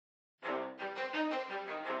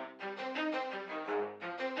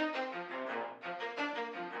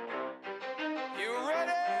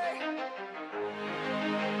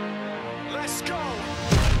Let's go.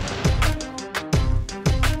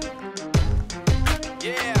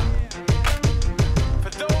 Yeah. For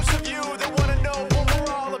those of you that want to know what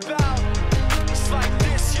we're all about, it's like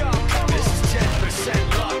this, y'all. This is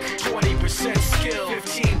 10% luck, 20% skill,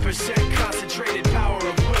 15% concentrated power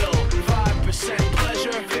of will, 5%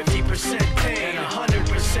 pleasure, 50% pain, and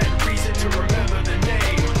 100% reason to remember the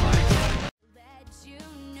name. Let you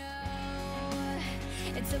know,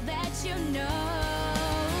 and to let you know,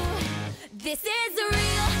 this is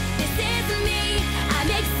real, this is me. I'm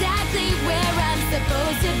exactly where I'm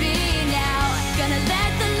supposed to be now. Gonna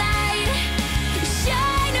let the light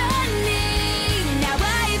shine on me. Now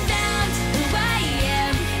I found who I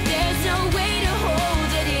am. There's no way to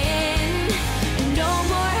hold it in. No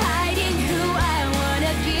more hiding who I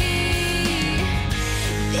wanna be.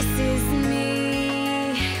 This is me.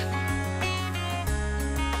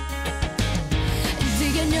 Do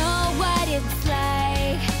you know what it's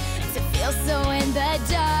like to feel so in the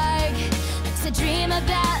dark? To dream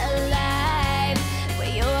about a life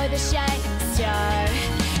where you're the shining star.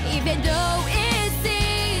 Even though it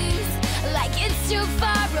seems like it's too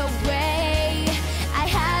far away, I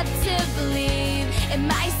have to believe in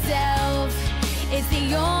myself. It's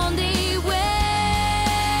the only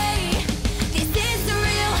way. This is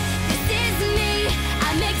real, this is me.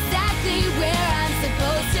 I'm exactly where I'm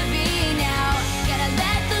supposed to be now. Gonna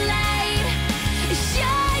let the light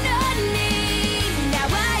shine on me. Now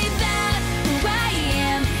I found who I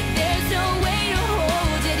am. There's no way to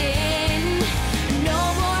hold it in. No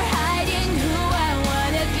more hiding who I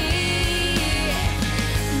wanna be.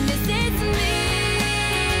 This is me.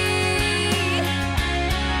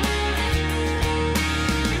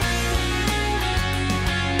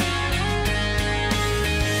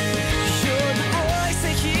 You're the voice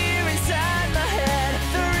I hear inside my head,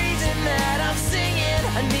 the reason that I'm singing.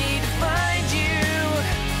 I need to find you,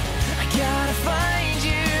 I gotta find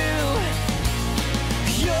you.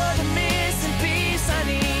 You're the missing piece, I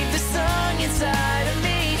need the song inside of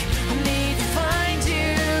me. I need to find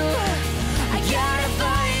you, I gotta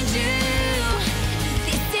find you.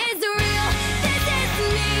 This is real, this is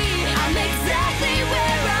me. I'm exactly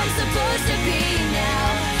where I'm supposed to be now.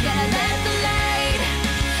 Gonna let the light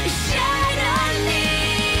shine on me.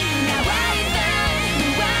 Now I found who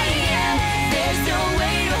I am. There's no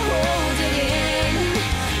way to hold it in.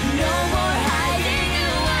 No more hiding who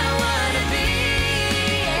I wanna be.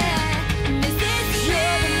 This is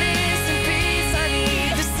You're the missing piece, I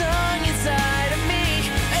need the song inside of me.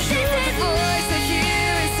 You're the voice I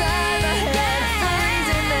hear inside my head, the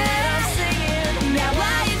reason that I'm singing. Now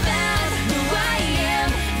I found who I am.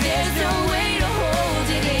 There's no way to hold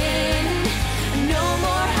it in. No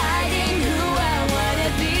more hiding who I wanna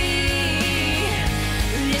be.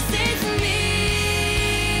 This is me.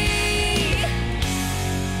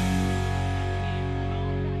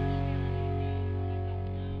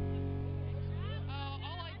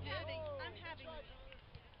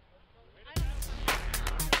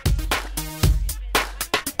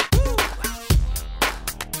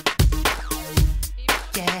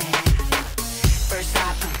 First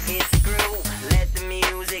stop, it's the groove. Let the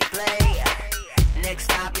music play. Next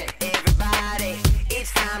stop, everybody,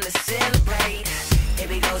 it's time to celebrate. Here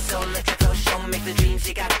we go, so let your flow show, make the dreams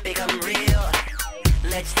you got become real.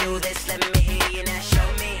 Let's do this, let me hear you now, show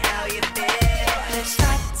me how you feel. Let's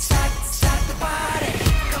start the party.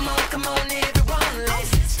 Come on, everyone, let's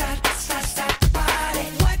start the party.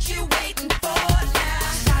 What you waiting for now?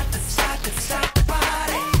 Start the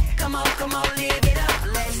party. Come on, live it up.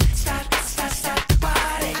 Let's start the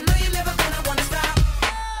party. I know you're never gonna wanna stop.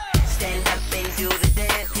 Stand up and do the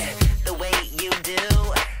dance, the way you do.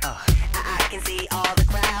 I can see all the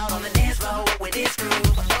crowd on the dance floor with this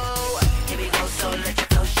groove. Oh, here we go, so let your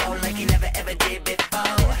flow show like you never ever did before.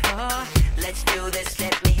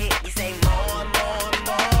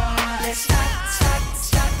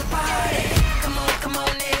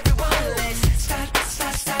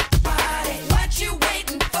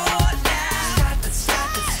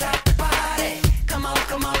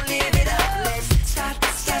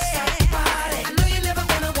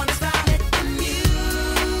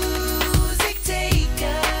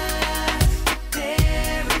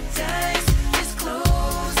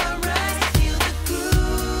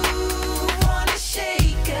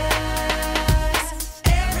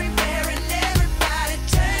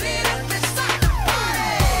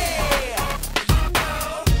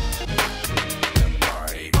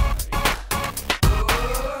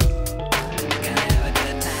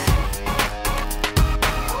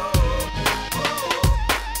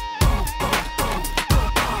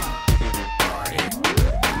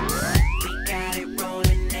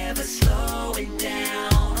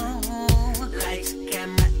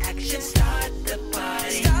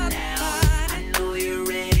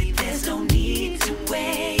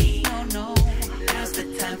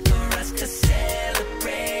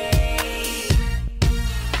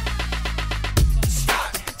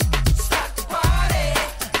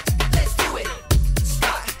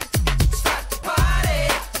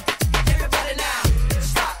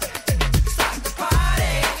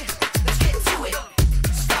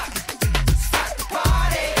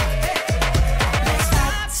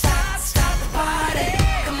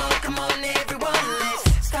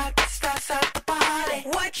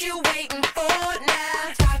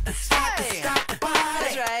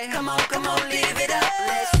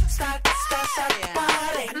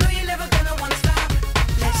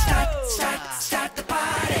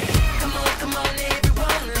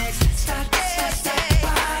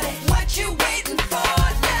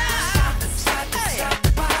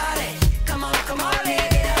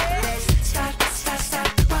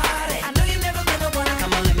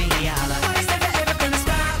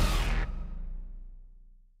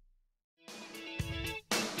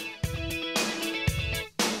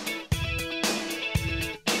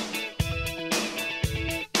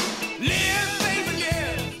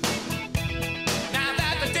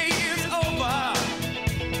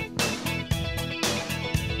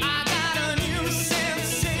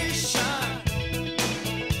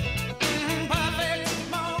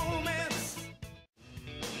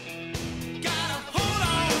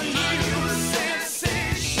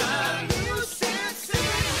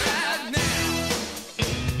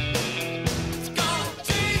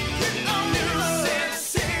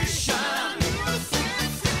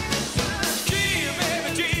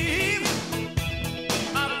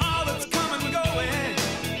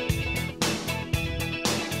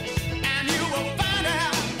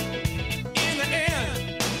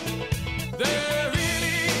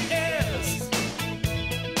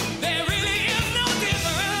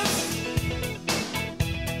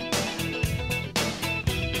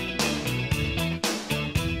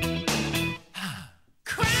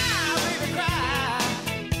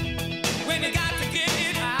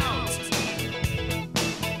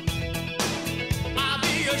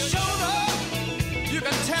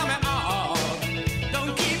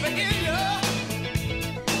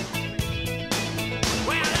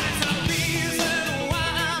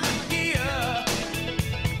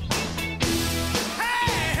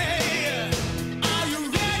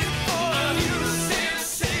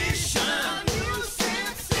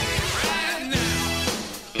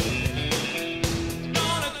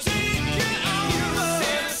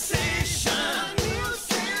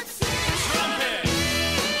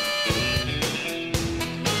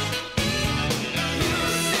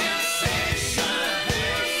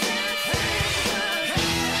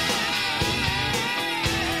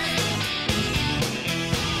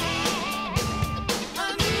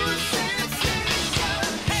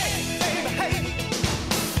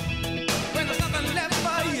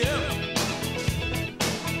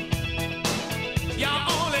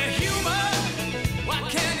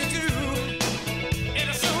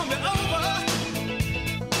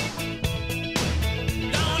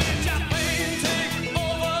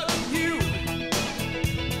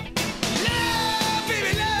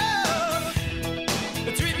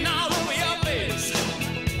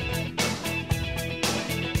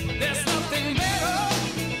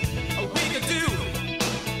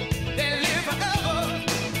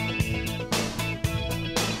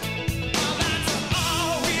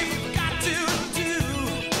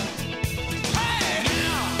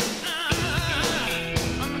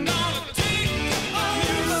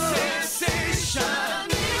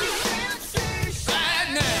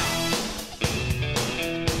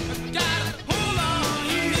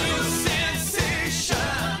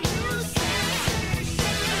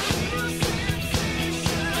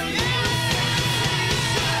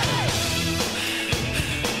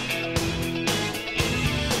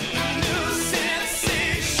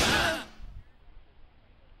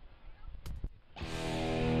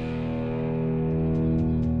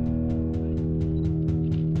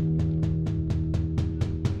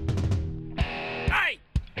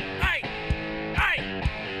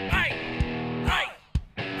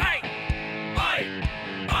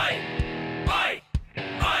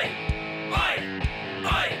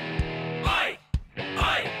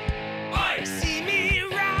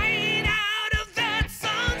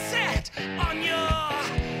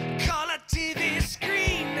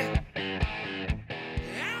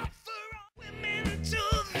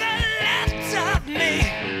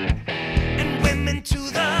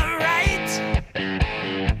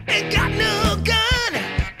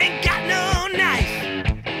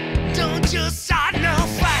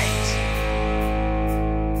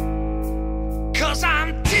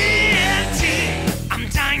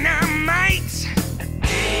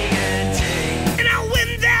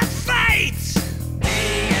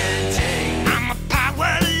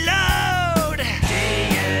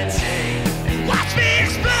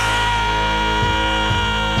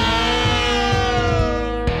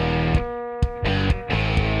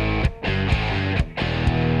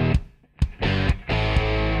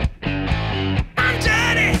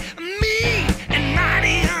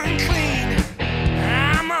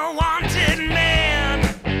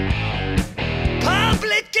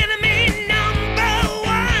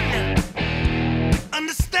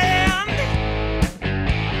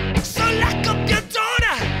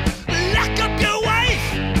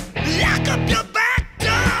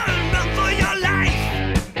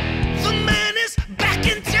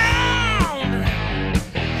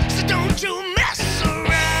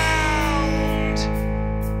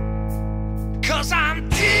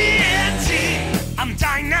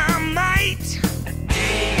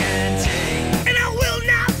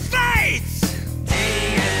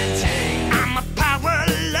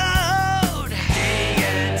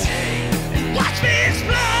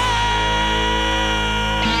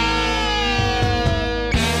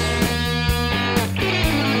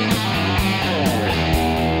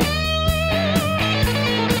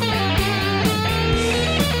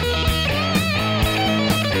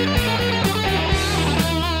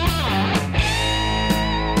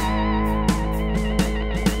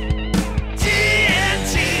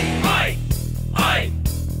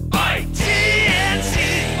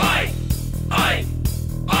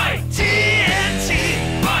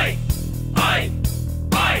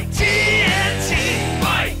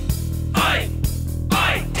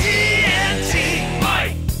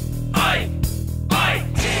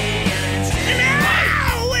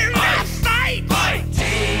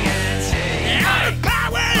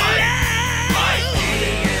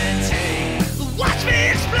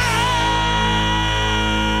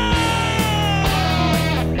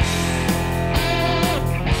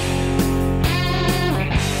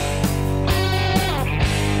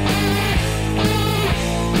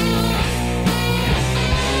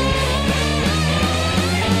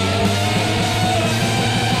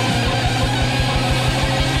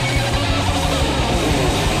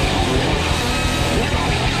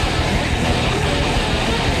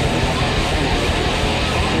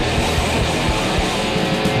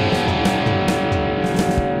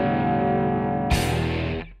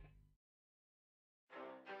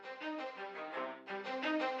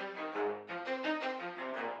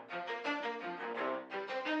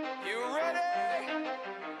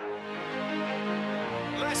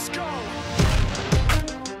 go.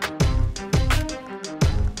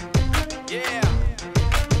 Yeah.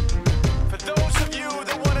 For those of you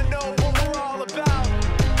that want to know what we're all about,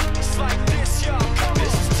 it's like this, y'all.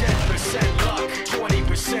 This is 10% luck,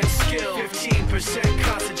 20% skill, 15%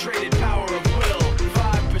 concentrated power of will,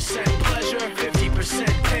 5% pleasure,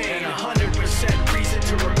 50% pain, and 100% reason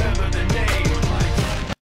to remember the name.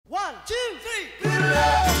 1, 2, 3. Good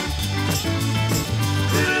luck.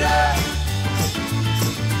 Good luck.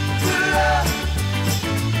 Good luck.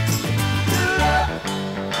 Good luck.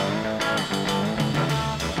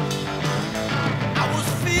 I was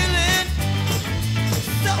feeling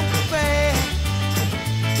so bad.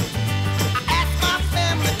 I asked my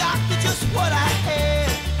family doctor just what I had.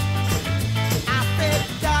 I said,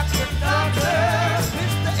 Doctor, doctor,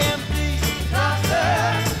 Mr. MD, doctor,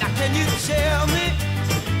 now can you tell me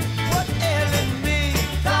what ailing me,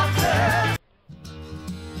 doctor?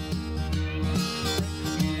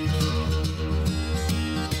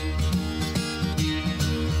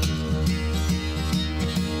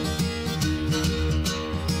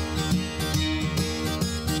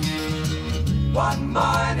 One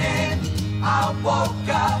morning I woke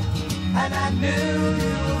up and I knew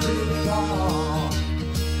it all.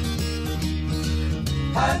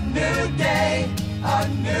 A new day, a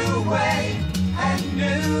new way, and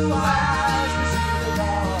new eyes to see it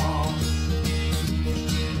all.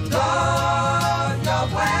 Go your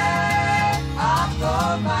way, I'll go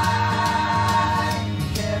mine,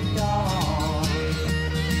 carry on.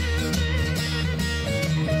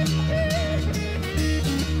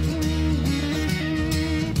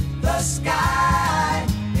 The sky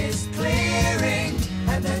is clearing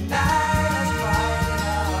and the night is bright.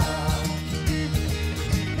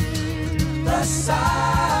 The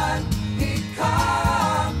sun, he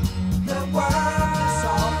come, the world is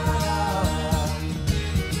open up.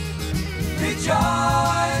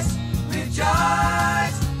 Rejoice,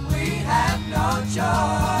 rejoice, we have no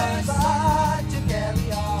choice but to carry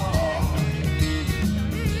on.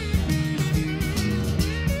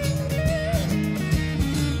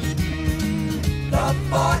 The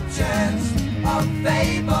fortunes of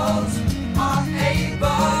fables are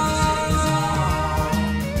able to solve.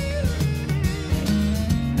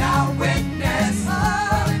 Now witness the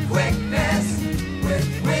quickness with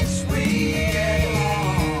which we get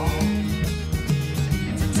on.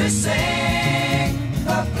 To sing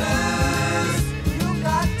the blues, you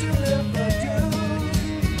got to live the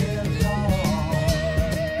dues, carry on.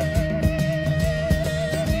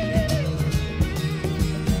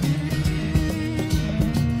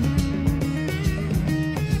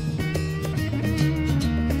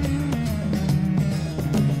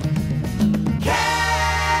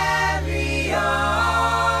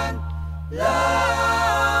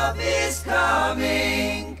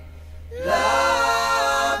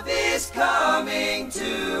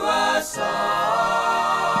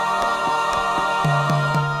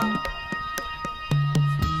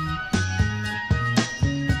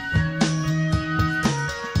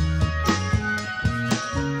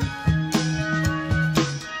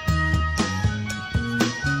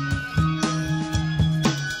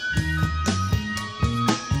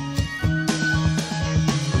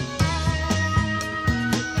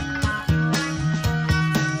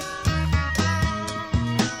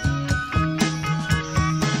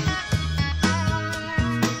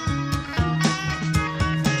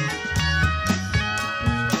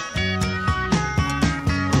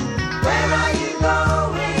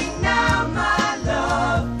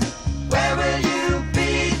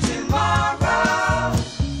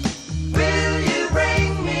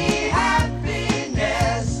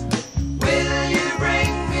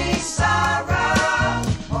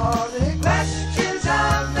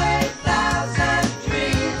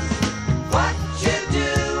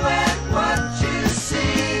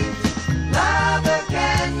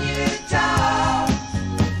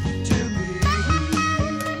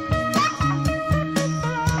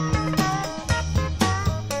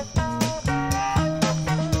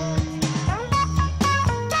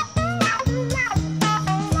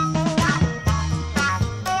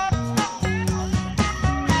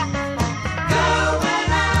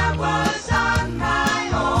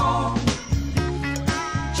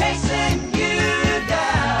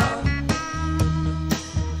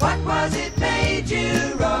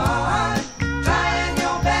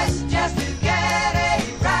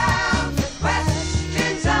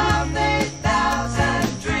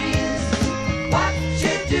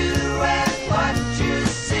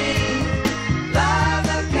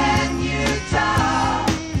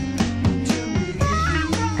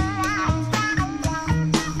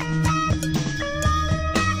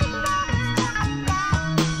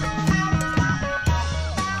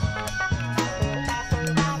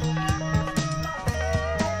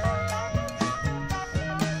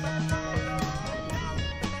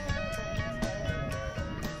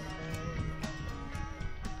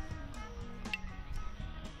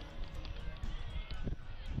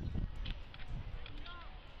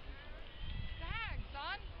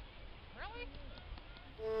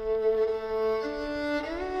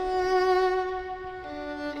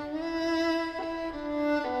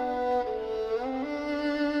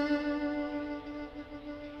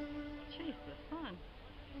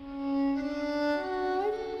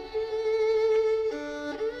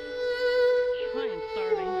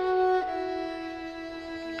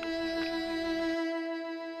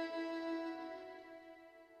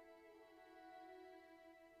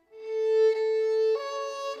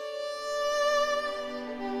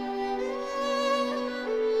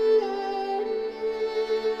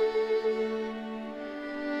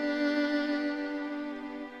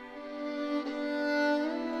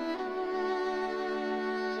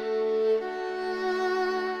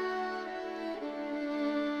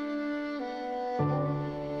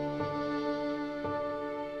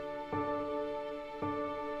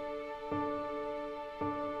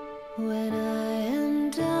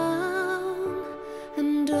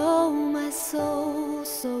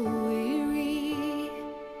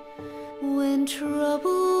 When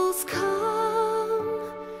troubles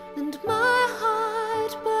come and my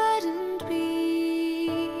heart burdened be,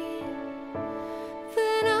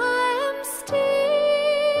 then I am still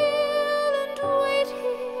and wait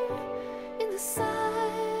here in the silence.